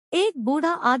एक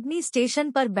बूढ़ा आदमी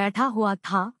स्टेशन पर बैठा हुआ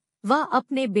था। वह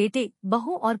अपने बेटे,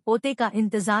 बहू और पोते का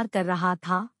इंतजार कर रहा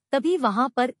था। तभी वहां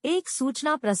पर एक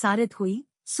सूचना प्रसारित हुई।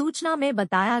 सूचना में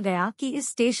बताया गया कि इस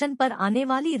स्टेशन पर आने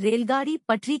वाली रेलगाड़ी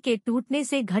पटरी के टूटने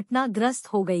से घटनाग्रस्त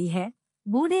हो गई है।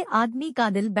 बूढ़े आदमी का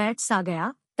दिल बैठ सा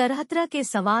गया। तरह तरह के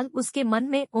सवाल उसके मन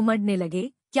में उमड़ने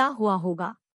लगे। क्या हुआ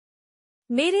होगा?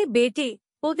 मेरे बेटे,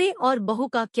 पोते और बहू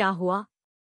का क्या हुआ?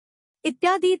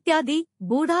 इत्यादि इत्यादि।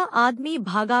 बूढ़ा आदमी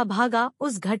भागा भागा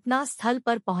उस घटना स्थल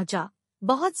पर पहुंचा।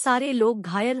 बहुत सारे लोग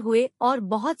घायल हुए और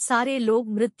बहुत सारे लोग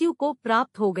मृत्यु को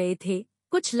प्राप्त हो गए थे।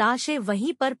 कुछ लाशें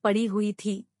वहीं पर पड़ी हुई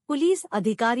थी। पुलिस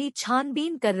अधिकारी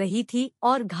छानबीन कर रही थी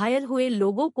और घायल हुए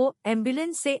लोगों को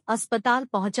एम्बुलेंस से अस्पताल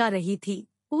पहुंचा रही थी।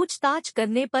 पूछताछ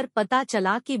करने पर पता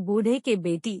चला कि बूढ़े के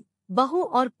बेटी, बहू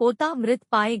और पोता मृत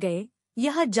पाए गए।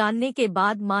 यह जानने के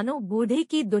बाद मानो बूढ़े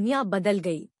की दुनिया बदल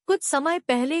गई। कुछ समय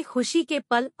पहले खुशी के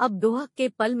पल अब दुख के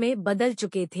पल में बदल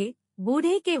चुके थे।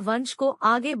 बूढ़े के वंश को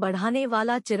आगे बढ़ाने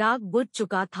वाला चिराग बुझ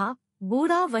चुका था।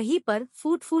 बूढ़ा वहीं पर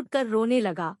फूट फूट कर रोने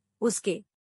लगा। उसके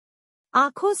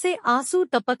आंखों से आंसू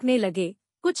टपकने लगे।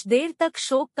 कुछ देर तक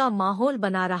शोक का माहौल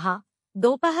बना रहा।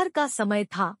 दोपहर का समय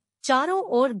था। चारों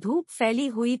ओर धूप फैली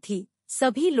हुई थी।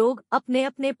 सभी लोग अपने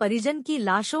अपने परिजन की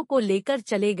लाशों को लेकर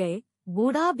चले गए।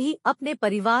 बूढ़ा भी अपने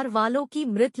परिवार वालों की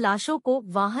मृत लाशों को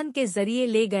वाहन के जरिए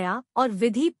ले गया और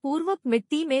विधि पूर्वक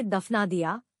मिट्टी में दफना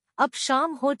दिया। अब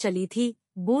शाम हो चली थी।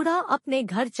 बूढ़ा अपने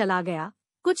घर चला गया।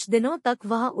 कुछ दिनों तक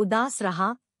वह उदास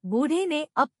रहा। बूढ़े ने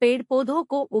अब पेड़ पौधों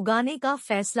को उगाने का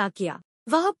फैसला किया।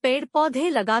 वह पेड़ पौधे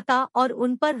लगाता और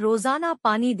उन पर रोजाना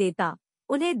पानी देता।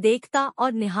 उन्हें देखता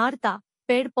और निहारता।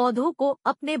 पेड़ पौधों को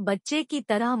अपने बच्चे की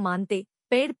तरह मानते।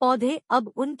 पेड़ पौधे अब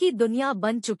उनकी दुनिया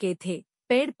बन चुके थे।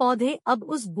 पेड़ पौधे अब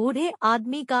उस बूढ़े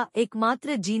आदमी का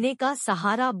एकमात्र जीने का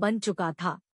सहारा बन चुका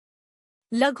था।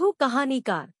 लघु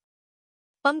कहानीकार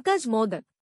Pankaj modak.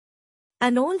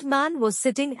 An old man was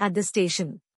sitting at the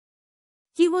station.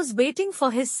 He was waiting for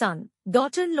his son,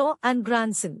 daughter-in-law and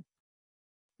grandson.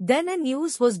 Then a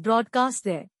news was broadcast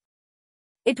there.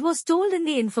 It was told in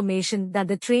the information that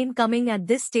the train coming at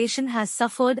this station has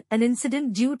suffered an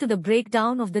incident due to the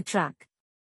breakdown of the track.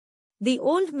 The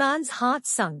old man's heart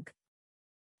sunk.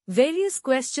 Various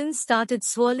questions started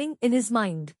swirling in his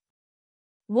mind.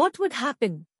 What would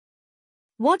happen?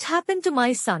 What happened to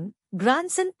my son,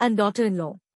 grandson and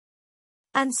daughter-in-law?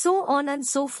 And so on and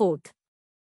so forth.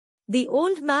 The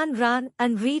old man ran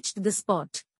and reached the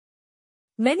spot.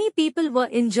 Many people were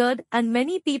injured and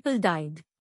many people died.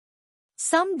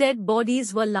 Some dead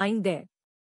bodies were lying there.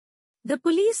 The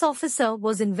police officer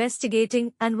was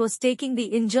investigating and was taking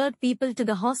the injured people to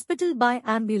the hospital by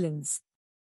ambulance.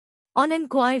 On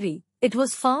inquiry, it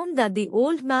was found that the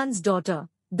old man's daughter,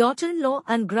 daughter-in-law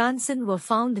and grandson were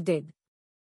found dead.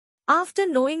 After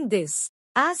knowing this,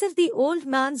 as if the old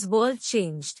man's world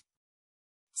changed.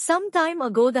 Some time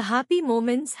ago the happy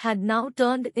moments had now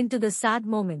turned into the sad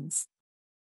moments.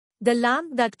 The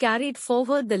lamp that carried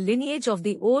forward the lineage of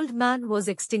the old man was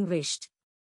extinguished.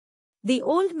 The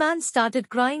old man started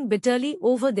crying bitterly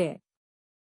over there.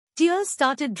 Tears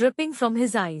started dripping from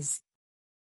his eyes.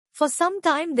 For some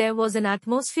time there was an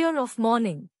atmosphere of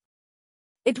mourning.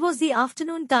 It was the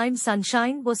afternoon time.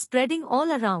 Sunshine was spreading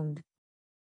all around.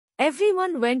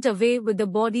 Everyone went away with the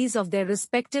bodies of their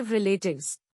respective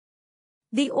relatives.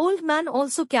 The old man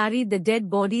also carried the dead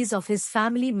bodies of his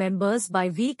family members by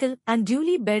vehicle and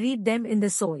duly buried them in the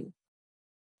soil.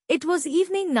 It was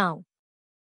evening now.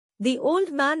 The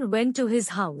old man went to his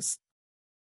house.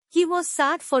 He was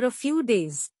sad for a few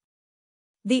days.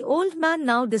 The old man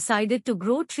now decided to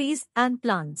grow trees and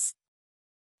plants.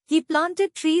 He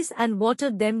planted trees and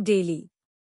watered them daily.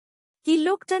 He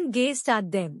looked and gazed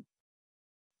at them.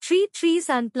 Treat trees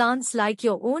and plants like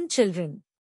your own children.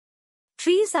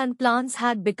 Trees and plants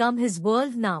had become his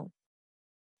world now.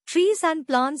 Trees and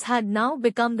plants had now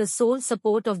become the sole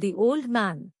support of the old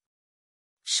man.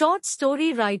 Short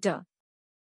story writer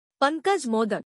Pankaj Modak.